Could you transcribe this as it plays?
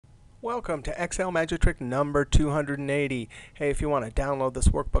Welcome to Excel Magic Trick number 280. Hey, if you want to download this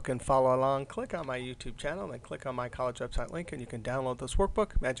workbook and follow along, click on my YouTube channel and then click on my college website link and you can download this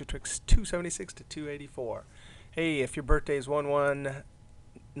workbook, Magic Tricks 276 to 284. Hey, if your birthday is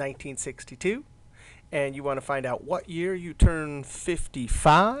 1/1/1962 and you want to find out what year you turn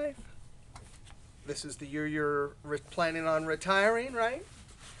 55, this is the year you're planning on retiring, right?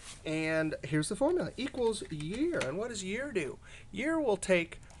 And here's the formula, equals year. And what does year do? Year will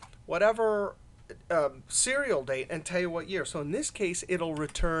take whatever serial date and tell you what year. So in this case, it'll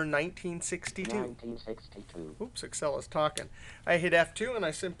return 1962. 1962. Oops, Excel is talking. I hit F2 and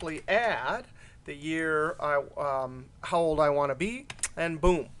I simply add the year, how old I want to be, and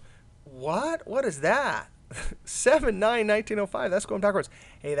boom. What is that? 7/9/1905. That's going backwards.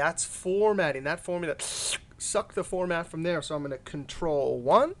 Hey, that's formatting. That formula suck the format from there. So I'm going to Control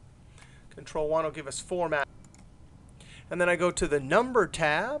 1. Control 1 will give us format. And then I go to the Number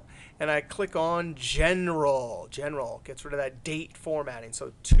tab, and I click on General. General gets rid of that date formatting.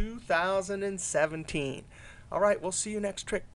 So 2017. All right, we'll see you next trick.